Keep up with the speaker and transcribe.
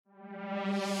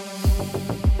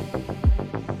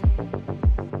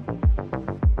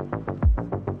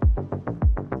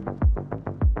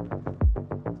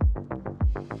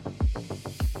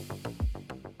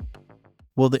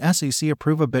Will the SEC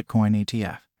approve a Bitcoin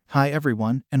ETF? Hi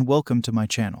everyone, and welcome to my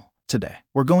channel. Today,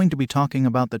 we're going to be talking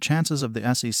about the chances of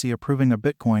the SEC approving a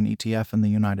Bitcoin ETF in the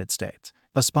United States.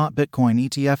 A spot Bitcoin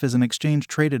ETF is an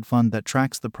exchange-traded fund that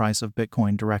tracks the price of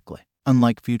Bitcoin directly.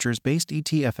 Unlike futures-based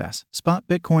ETFs, spot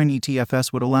Bitcoin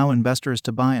ETFs would allow investors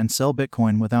to buy and sell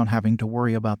Bitcoin without having to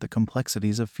worry about the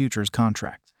complexities of futures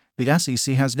contracts. The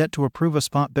SEC has yet to approve a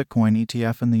spot Bitcoin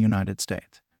ETF in the United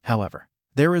States. However,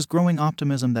 there is growing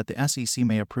optimism that the SEC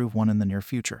may approve one in the near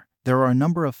future. There are a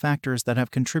number of factors that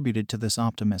have contributed to this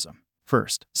optimism.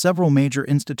 First, several major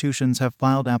institutions have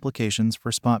filed applications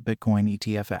for spot Bitcoin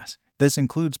ETFs. This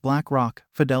includes BlackRock,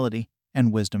 Fidelity,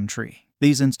 and WisdomTree.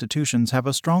 These institutions have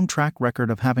a strong track record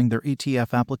of having their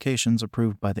ETF applications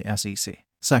approved by the SEC.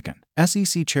 Second,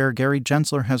 SEC Chair Gary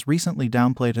Gensler has recently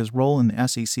downplayed his role in the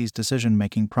SEC's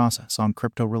decision-making process on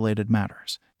crypto-related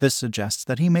matters. This suggests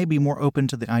that he may be more open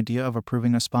to the idea of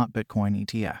approving a spot Bitcoin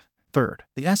ETF. Third,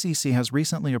 the SEC has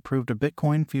recently approved a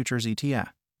Bitcoin futures ETF.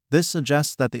 This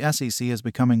suggests that the SEC is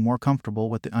becoming more comfortable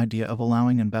with the idea of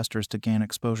allowing investors to gain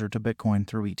exposure to Bitcoin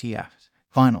through ETFs.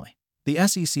 Finally, the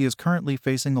SEC is currently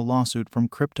facing a lawsuit from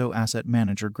crypto asset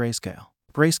manager Grayscale.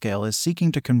 Grayscale is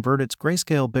seeking to convert its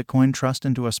Grayscale Bitcoin Trust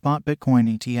into a spot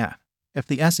Bitcoin ETF. If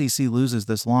the SEC loses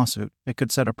this lawsuit, it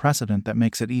could set a precedent that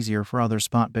makes it easier for other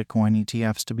spot Bitcoin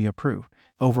ETFs to be approved.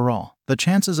 Overall, the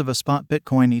chances of a spot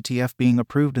Bitcoin ETF being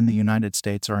approved in the United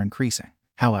States are increasing.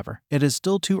 However, it is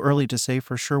still too early to say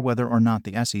for sure whether or not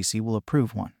the SEC will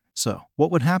approve one. So, what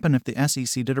would happen if the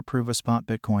SEC did approve a spot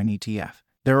Bitcoin ETF?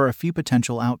 There are a few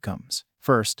potential outcomes.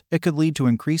 First, it could lead to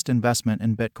increased investment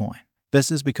in Bitcoin. This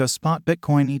is because spot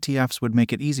Bitcoin ETFs would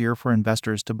make it easier for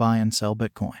investors to buy and sell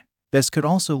Bitcoin. This could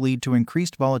also lead to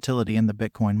increased volatility in the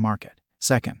Bitcoin market.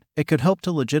 Second, it could help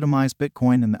to legitimize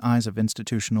Bitcoin in the eyes of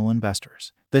institutional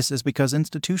investors. This is because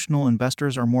institutional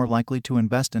investors are more likely to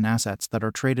invest in assets that are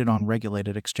traded on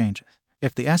regulated exchanges.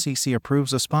 If the SEC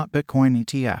approves a spot Bitcoin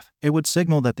ETF, it would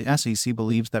signal that the SEC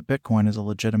believes that Bitcoin is a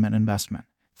legitimate investment.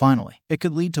 Finally, it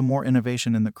could lead to more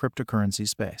innovation in the cryptocurrency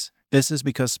space. This is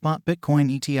because spot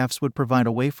Bitcoin ETFs would provide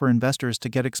a way for investors to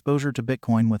get exposure to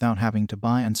Bitcoin without having to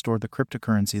buy and store the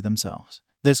cryptocurrency themselves.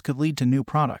 This could lead to new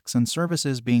products and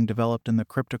services being developed in the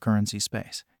cryptocurrency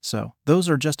space. So, those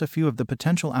are just a few of the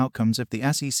potential outcomes if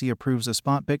the SEC approves a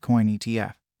spot Bitcoin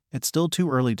ETF. It's still too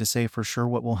early to say for sure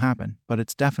what will happen, but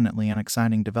it's definitely an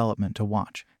exciting development to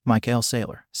watch. Michael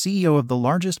Saylor, CEO of the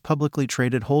largest publicly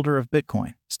traded holder of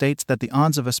Bitcoin, states that the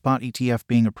odds of a spot ETF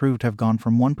being approved have gone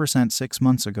from 1% 6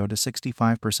 months ago to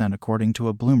 65% according to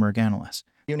a Bloomberg analyst.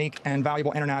 Unique and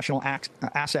valuable international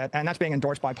asset, and that's being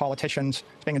endorsed by politicians,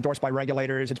 it's being endorsed by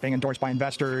regulators, it's being endorsed by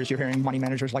investors. You're hearing money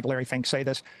managers like Larry Fink say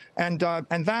this, and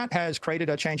that has created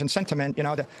a change in sentiment. You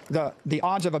know, the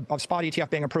odds of a spot ETF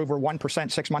being approved were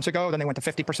 1% 6 months ago, then they went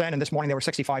to 50%, and this morning they were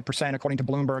 65% according to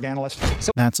Bloomberg analysts.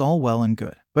 That's all well and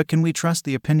good, but can we trust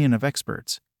the opinion of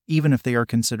experts, even if they are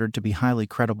considered to be highly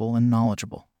credible and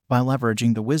knowledgeable? By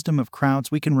leveraging the wisdom of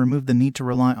crowds, we can remove the need to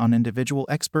rely on individual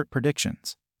expert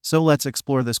predictions. So let's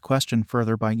explore this question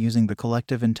further by using the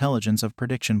collective intelligence of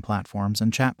prediction platforms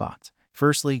and chatbots.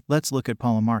 Firstly, let's look at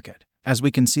Polymarket. As we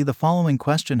can see, the following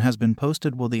question has been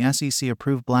posted: will the SEC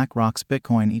approve BlackRock's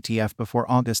Bitcoin ETF before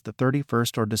August the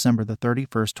 31st or December the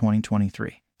 31st,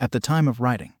 2023? At the time of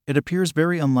writing, it appears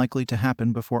very unlikely to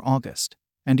happen before August,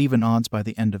 and even odds by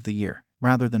the end of the year,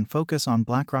 rather than focus on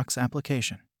BlackRock's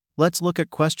application. Let's look at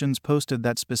questions posted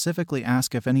that specifically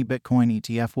ask if any Bitcoin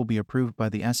ETF will be approved by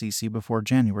the SEC before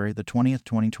January the 20th,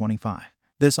 2025.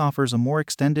 This offers a more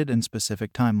extended and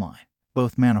specific timeline.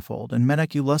 Both Manifold and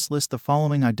Metaculus list the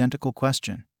following identical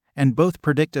question, and both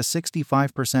predict a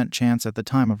 65% chance at the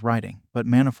time of writing, but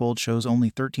Manifold shows only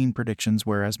 13 predictions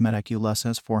whereas Metaculus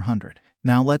has 400.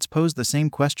 Now let's pose the same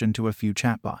question to a few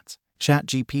chatbots.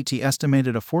 ChatGPT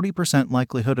estimated a 40%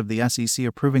 likelihood of the SEC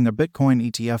approving a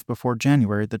Bitcoin ETF before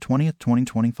January the 20th,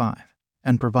 2025,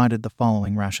 and provided the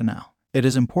following rationale. It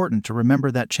is important to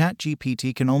remember that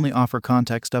ChatGPT can only offer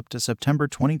context up to September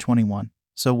 2021,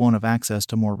 so won't have access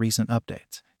to more recent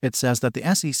updates. It says that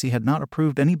the SEC had not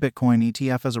approved any Bitcoin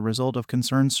ETF as a result of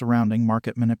concerns surrounding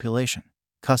market manipulation,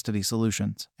 custody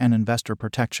solutions, and investor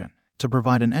protection. To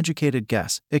provide an educated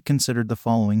guess, it considered the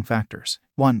following factors.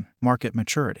 1. Market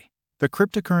maturity. The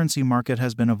cryptocurrency market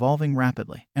has been evolving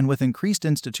rapidly, and with increased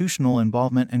institutional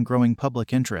involvement and growing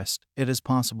public interest, it is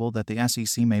possible that the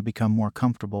SEC may become more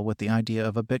comfortable with the idea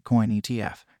of a Bitcoin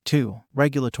ETF. 2.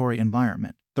 Regulatory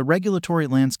environment. The regulatory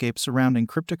landscape surrounding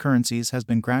cryptocurrencies has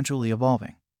been gradually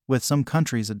evolving, with some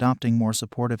countries adopting more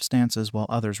supportive stances while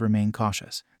others remain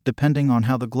cautious, depending on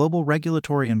how the global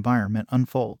regulatory environment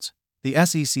unfolds. The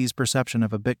SEC's perception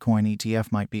of a Bitcoin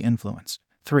ETF might be influenced.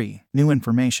 3. New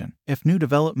information. If new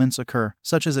developments occur,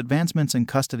 such as advancements in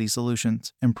custody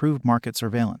solutions, improved market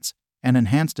surveillance, and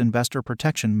enhanced investor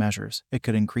protection measures, it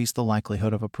could increase the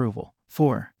likelihood of approval.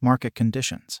 4. Market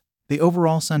conditions. The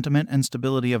overall sentiment and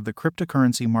stability of the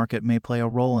cryptocurrency market may play a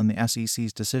role in the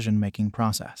SEC's decision-making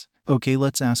process. Okay,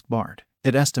 let's ask Bard.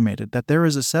 It estimated that there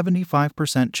is a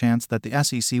 75% chance that the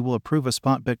SEC will approve a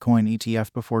spot Bitcoin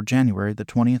ETF before January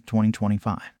 20,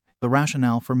 2025. The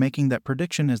rationale for making that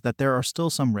prediction is that there are still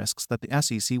some risks that the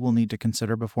SEC will need to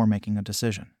consider before making a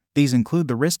decision. These include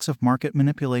the risks of market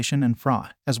manipulation and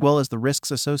fraud, as well as the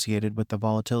risks associated with the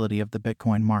volatility of the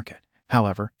Bitcoin market.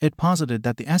 However, it posited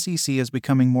that the SEC is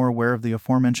becoming more aware of the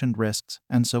aforementioned risks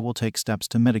and so will take steps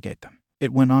to mitigate them.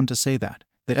 It went on to say that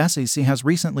the SEC has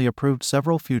recently approved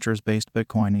several futures-based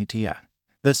Bitcoin ETFs.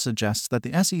 This suggests that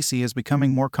the SEC is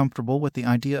becoming more comfortable with the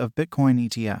idea of Bitcoin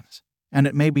ETFs, and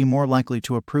it may be more likely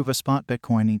to approve a spot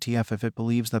Bitcoin ETF if it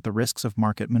believes that the risks of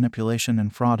market manipulation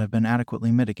and fraud have been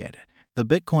adequately mitigated. The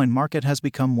Bitcoin market has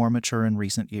become more mature in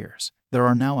recent years. There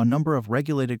are now a number of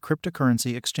regulated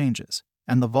cryptocurrency exchanges,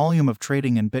 and the volume of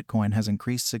trading in Bitcoin has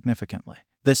increased significantly.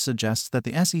 This suggests that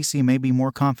the SEC may be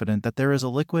more confident that there is a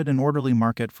liquid and orderly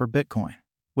market for Bitcoin,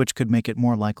 which could make it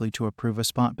more likely to approve a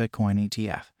spot Bitcoin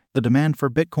ETF. The demand for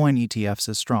Bitcoin ETFs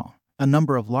is strong. A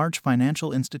number of large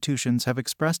financial institutions have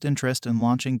expressed interest in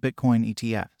launching Bitcoin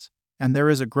ETFs, and there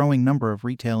is a growing number of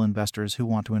retail investors who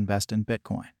want to invest in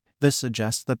Bitcoin. This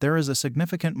suggests that there is a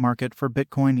significant market for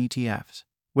Bitcoin ETFs,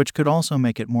 which could also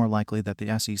make it more likely that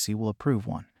the SEC will approve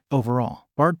one. Overall,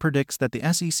 Bard predicts that the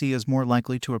SEC is more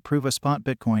likely to approve a spot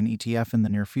Bitcoin ETF in the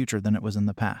near future than it was in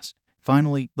the past.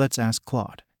 Finally, let's ask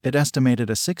Claude. It estimated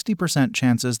a 60%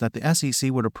 chances that the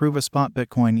SEC would approve a spot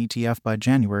Bitcoin ETF by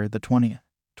January 20,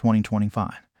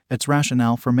 2025. Its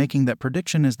rationale for making that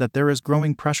prediction is that there is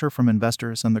growing pressure from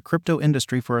investors and the crypto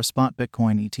industry for a spot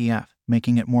Bitcoin ETF,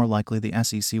 making it more likely the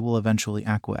SEC will eventually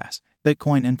acquiesce.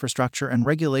 Bitcoin infrastructure and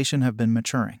regulation have been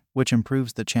maturing, which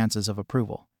improves the chances of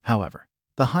approval. However,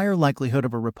 the higher likelihood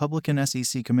of a Republican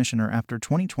SEC commissioner after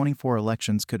 2024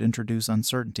 elections could introduce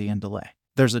uncertainty and delay.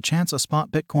 There's a chance a spot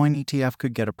Bitcoin ETF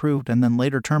could get approved and then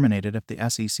later terminated if the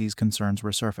SEC's concerns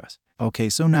resurface. Okay,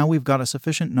 so now we've got a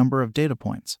sufficient number of data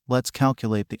points. Let's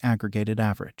calculate the aggregated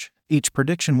average. Each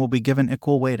prediction will be given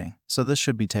equal weighting, so this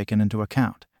should be taken into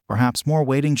account. Perhaps more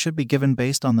weighting should be given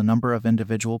based on the number of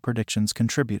individual predictions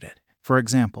contributed. For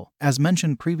example, as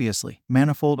mentioned previously,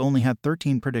 Manifold only had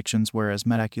 13 predictions whereas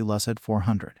Metaculus had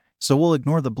 400. So we'll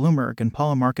ignore the Bloomberg and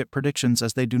Polymarket predictions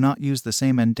as they do not use the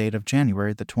same end date of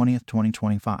January 20,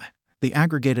 2025. The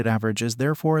aggregated average is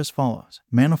therefore as follows: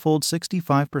 Manifold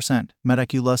 65%,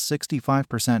 Metaculus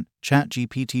 65%,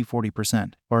 ChatGPT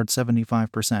 40%, Bard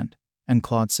 75%, and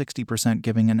Claude 60%,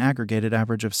 giving an aggregated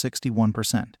average of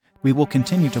 61%. We will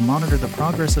continue to monitor the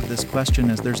progress of this question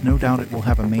as there's no doubt it will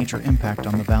have a major impact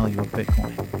on the value of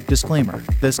Bitcoin. Disclaimer: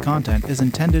 this content is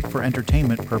intended for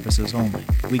entertainment purposes only.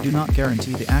 We do not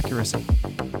guarantee the accuracy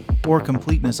or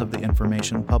completeness of the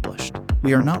information published.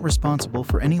 We are not responsible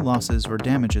for any losses or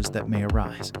damages that may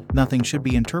arise. Nothing should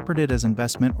be interpreted as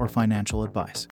investment or financial advice.